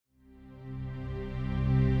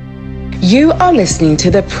You are listening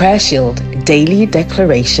to the Prayer Shield Daily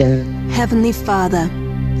Declaration. Heavenly Father,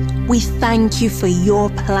 we thank you for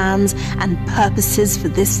your plans and purposes for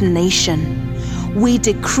this nation. We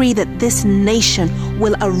decree that this nation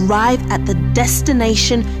will arrive at the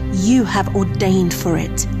destination you have ordained for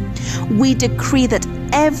it. We decree that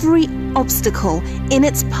every obstacle in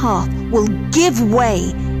its path will give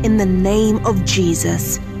way in the name of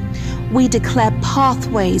Jesus. We declare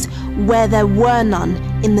pathways where there were none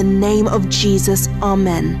in the name of Jesus.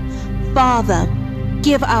 Amen. Father,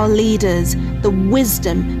 give our leaders the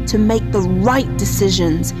wisdom to make the right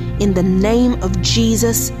decisions in the name of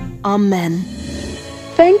Jesus. Amen.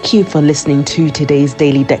 Thank you for listening to today's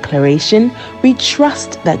Daily Declaration. We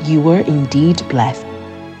trust that you were indeed blessed.